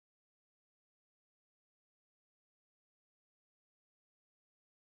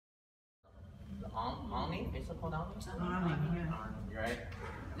awning, is it called awning? Awning, yeah. Right?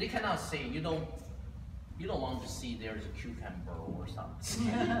 They cannot see, you don't want to see there's a cucumber or something.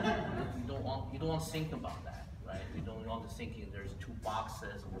 you don't want to think about that, right? You don't want to think there's 2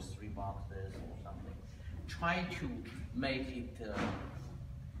 boxes or 3 boxes or something. Try to make it,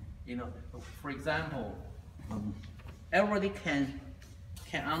 you know, for example, everybody can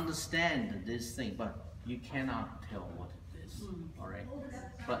understand this thing, but you cannot tell what it is. All right,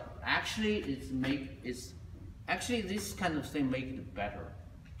 but actually actually this kind of thing make it better,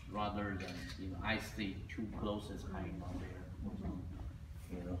 rather than, you know, I see 2 closest hanging on there,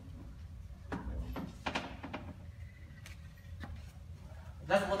 you know.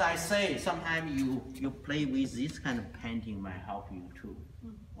 That's what I say. Sometimes you play with this kind of painting might help you too.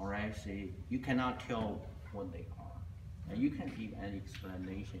 All right, see, you cannot tell what they are, and you can give an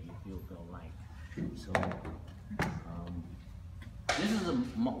explanation if you feel like. So this is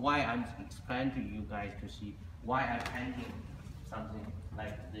why I'm explaining to you guys to see why I'm painting something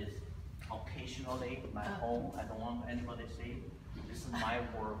like this occasionally at my home. I don't want anybody to see. This is my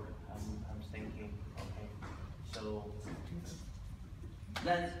work. I'm thinking, okay. So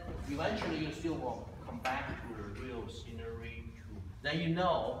then eventually you still will come back to the real scenery. Then you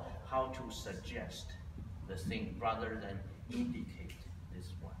know how to suggest the thing rather than indicate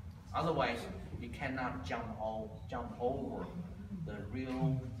this one. Otherwise, you cannot jump over the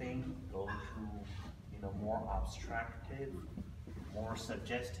real thing, go to, you know, more abstractive, more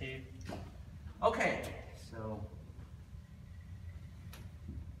suggestive. Okay, so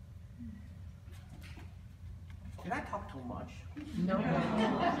did I talk too much? No.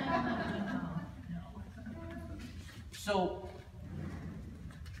 So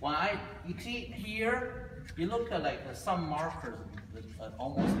when you see here, you look at like some markers,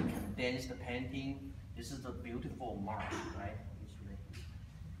 almost condensed painting. This is a beautiful mark, right? Usually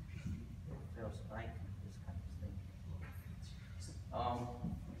it feels like this kind of thing.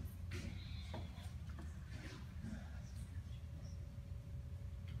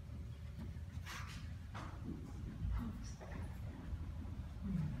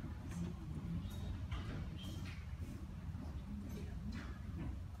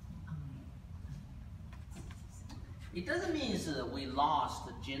 It doesn't mean that we lost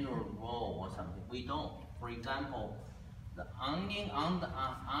the general role or something. We don't. For example, the onion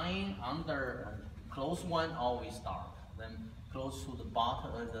under close one always dark. Then close to the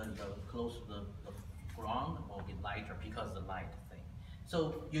bottom, close to the ground will be lighter because of the light thing.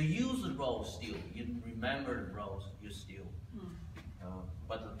 So you use the rose still. You remember the rose. You still.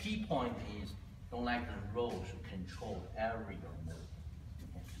 But the key point is don't let the rose control every move.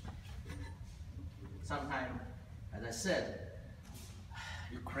 Okay. Sometimes, as I said,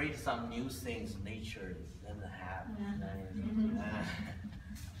 you create some new things nature doesn't have.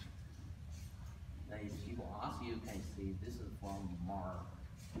 Then if people ask you, can see this is from Mars,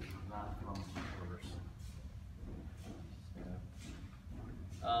 not from Earth.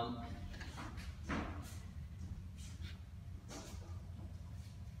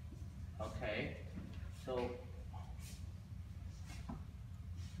 Okay, so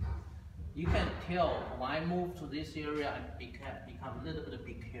you can tell when I move to this area, I become a little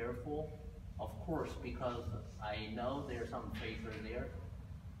bit careful. Of course, because I know there's some faker there.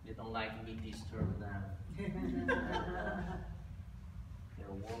 They don't like me disturb them.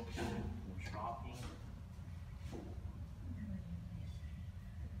 They're working, they're shopping.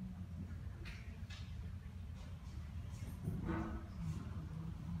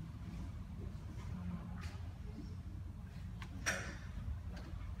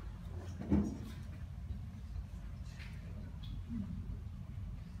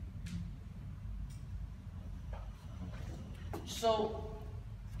 So,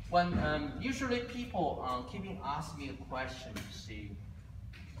 when usually people keeping asking me a question, you see,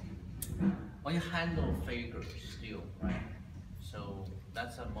 when you handle figures still, right? So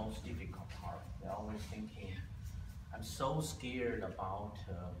that's the most difficult part. They're always thinking, I'm so scared about,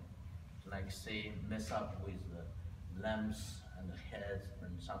 like say, mess up with the limbs and the heads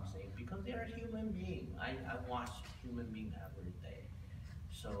and something, because they're a human being. I watch human being every day.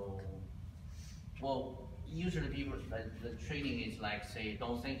 So, well, usually people, the training is like, say,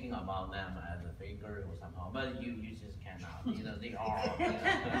 don't thinking about them as a figure or somehow, but you just cannot, you know, they are.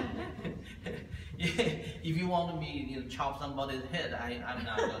 If you want me, you know, chop somebody's head, I'm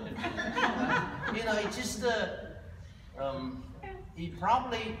not going to do that. You know, it's just, he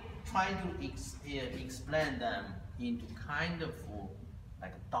probably trying to explain them into kind of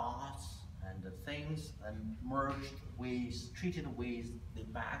like dots and the things and merged with, treated with the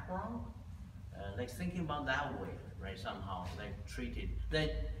background. like thinking about that way, right? Somehow, like treat it. Then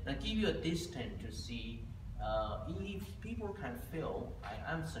give you a distance to see if people can feel.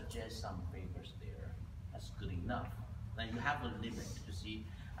 I'm suggest some figures there. That's good enough. Then you have a limit to see.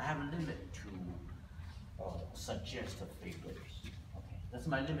 I have a limit to suggest the figures. Okay, that's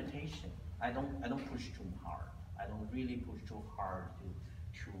my limitation. I don't push too hard. I don't really push too hard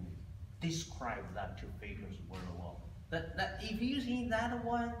to describe that to figures very well. That if you see that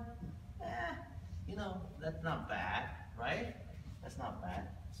one, you know, that's not bad, right? That's not bad.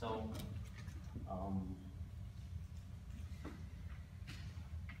 So,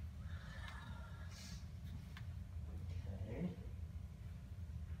 okay.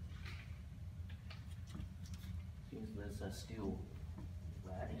 Seems there's still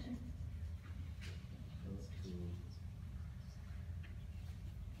ready.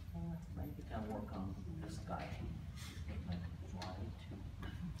 Maybe can work on this guy.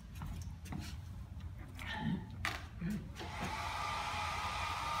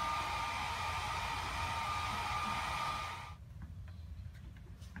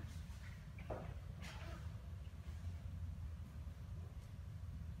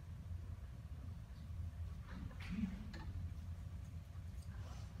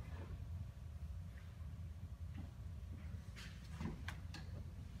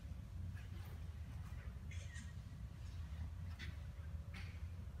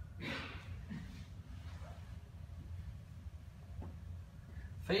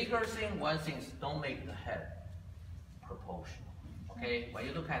 Figure thing, one thing is don't make the head proportional. Okay, when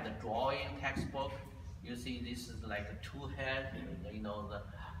you look at the drawing textbook, you see this is like a two head. You know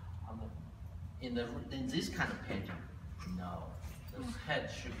in this kind of painting, no, the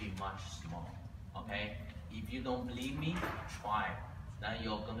head should be much smaller. Okay, if you don't believe me, try. Then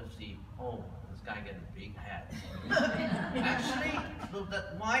you're gonna see, oh, this guy got a big head. Actually, look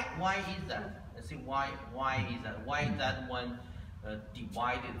that why is that? Let's see why is that? Why is that one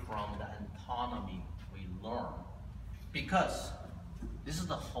divided from the anatomy we learn? Because this is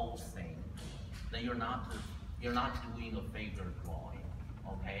the whole thing. That you're not doing a figure drawing,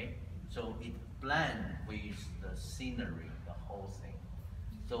 okay? So it blends with the scenery, the whole thing.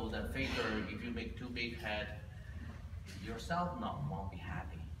 So the figure, if you make too big head, yourself won't be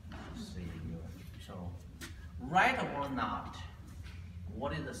happy to see you. So right or not,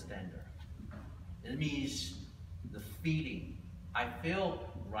 what is the standard? It means the feeling. I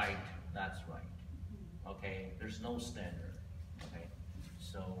feel right, that's right. Okay, there's no standard. Okay,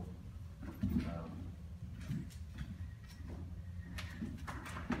 so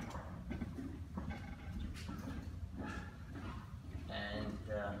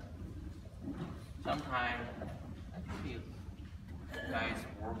sometimes I feel guys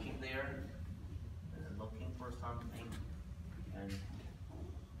working there, looking for something, and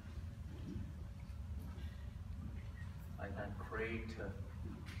I can create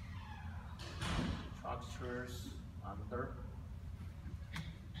structures under.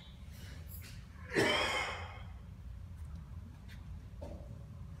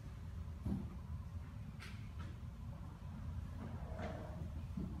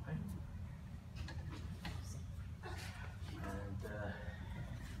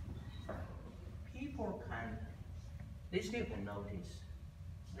 People they still can notice.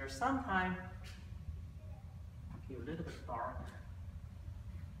 There's sometimes a little bit dark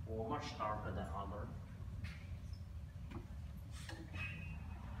or much darker than other.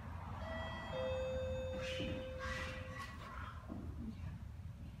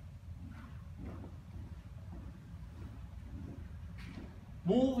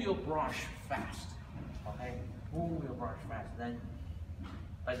 Move your brush fast, okay? Move your brush fast. Then,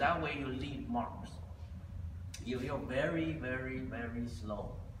 by that way, you leave marks. If you're very, very, very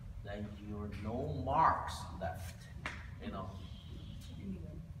slow, then you're no marks left. You know.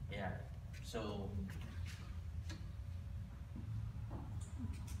 Yeah. So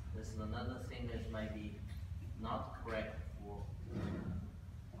this is another thing that might be not correct for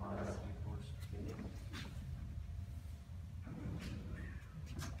other people's feeling.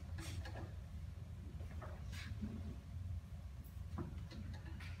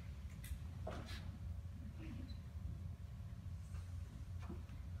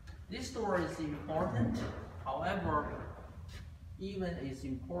 This story is important. However, even it's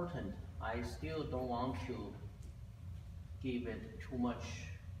important, I still don't want to give it too much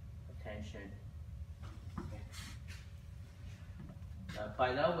attention. Okay.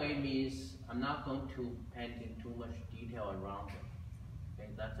 By that way means I'm not going to painting too much detail around it. Okay,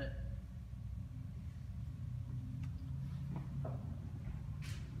 that's it.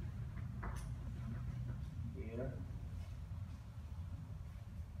 Here.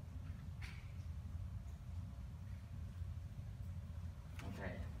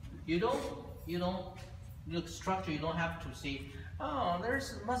 You don't look structure. You don't have to see. Oh,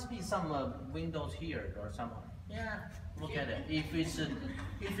 must be some windows here or some. Yeah, look at it. If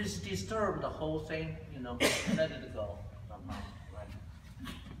it's disturbed the whole thing, let it go somehow. Right.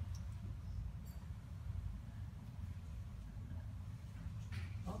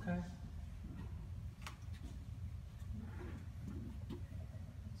 Okay.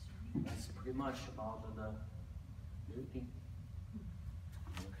 That's pretty much about the building.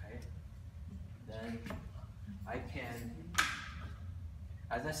 Okay. Then I can,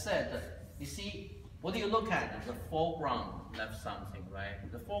 as I said, you see, what do you look at? The foreground left something,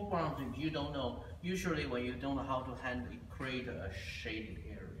 right? The foreground, if you don't know, usually when you don't know how to create a shaded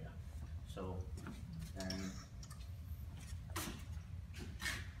area. So then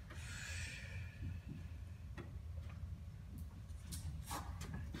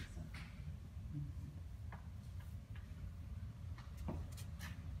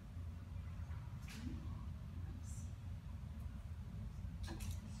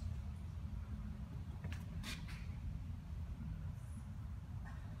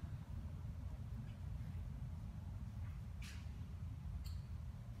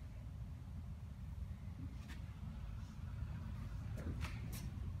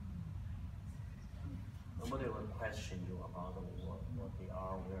nobody will question you about what they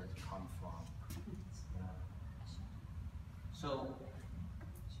are, where they come from. Yeah. So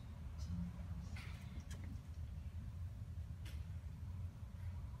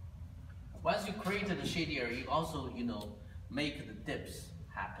once you create the shade area, you also make the dips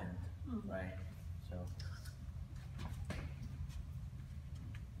happen, right? So.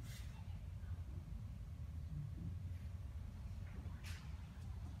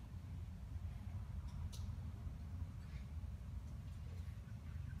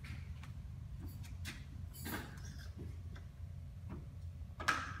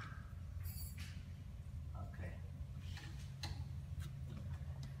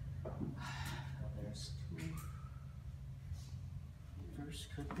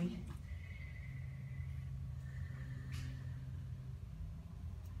 Could be.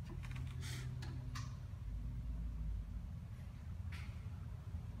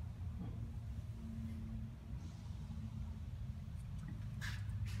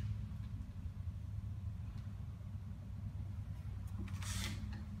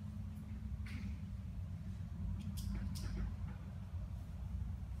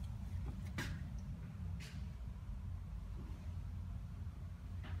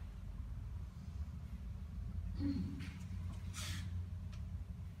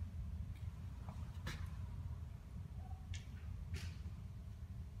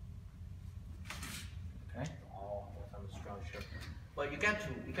 Okay, all some structure, but you got to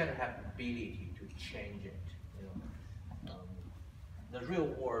have the ability to change it. The real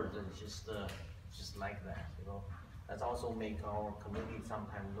world is just like that. That's also make our community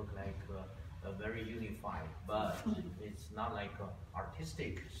sometimes look like very unified, but it's not like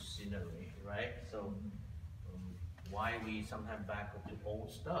artistic scenery, right? So why we sometimes back to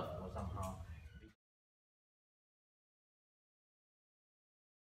old stuff or somehow